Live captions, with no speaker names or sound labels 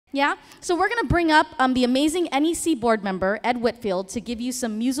Yeah? So we're going to bring up the amazing NEC board member, Ed Whitfield, to give you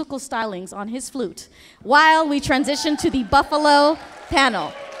some musical stylings on his flute while we transition to the Buffalo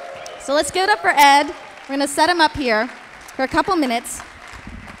panel. So let's give it up for Ed. We're going to set him up here for a couple minutes.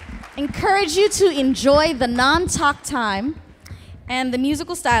 Encourage you to enjoy the non-talk time and the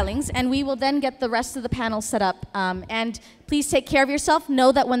musical stylings, and we will then get the rest of the panel set up. And please take care of yourself.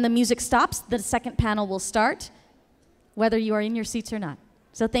 Know that when the music stops, the second panel will start, whether you are in your seats or not.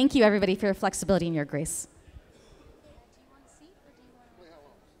 So thank you, everybody, for your flexibility and your grace.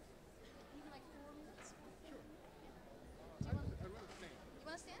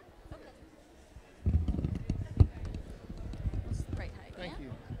 Thank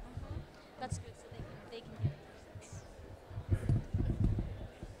you. That's good, so they can get it.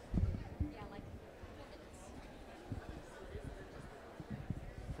 Yeah, like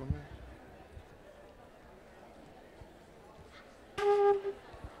 4 minutes.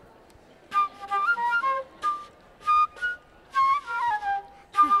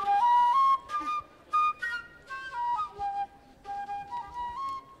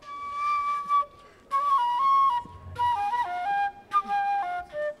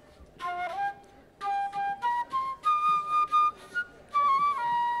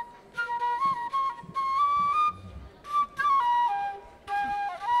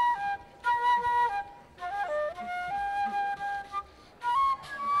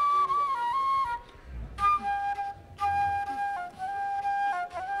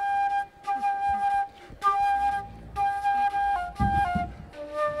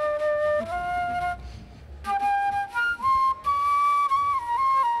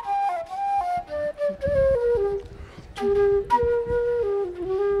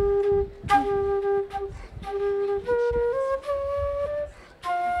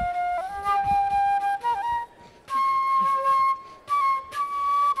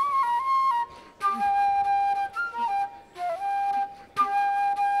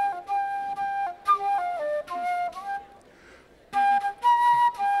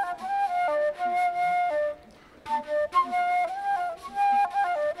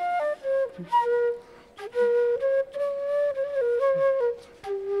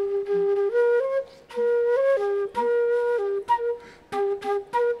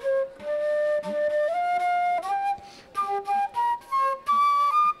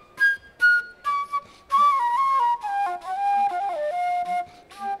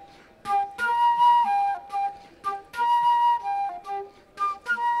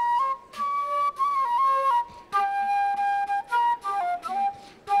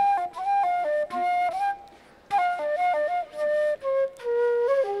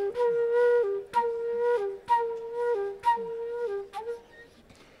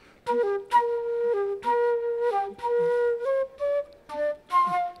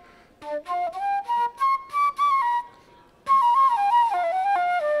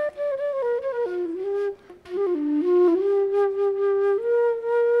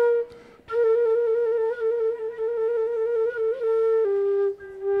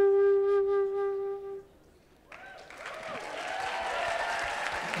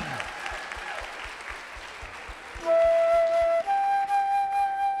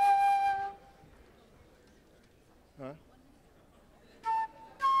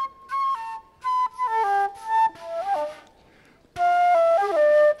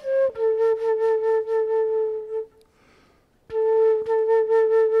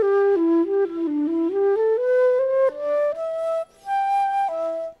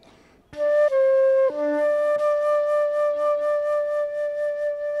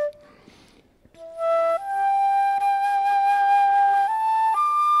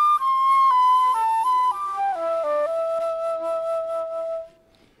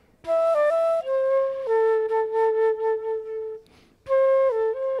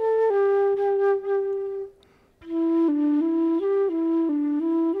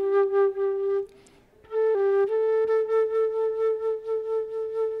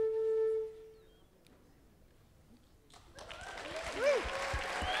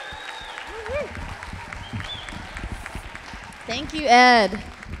 Thank you, Ed.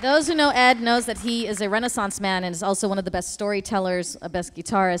 Those who know Ed knows that he is a Renaissance man and is also one of the best storytellers, a best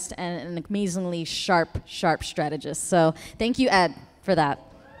guitarist, and an amazingly sharp strategist. So thank you, Ed, for that.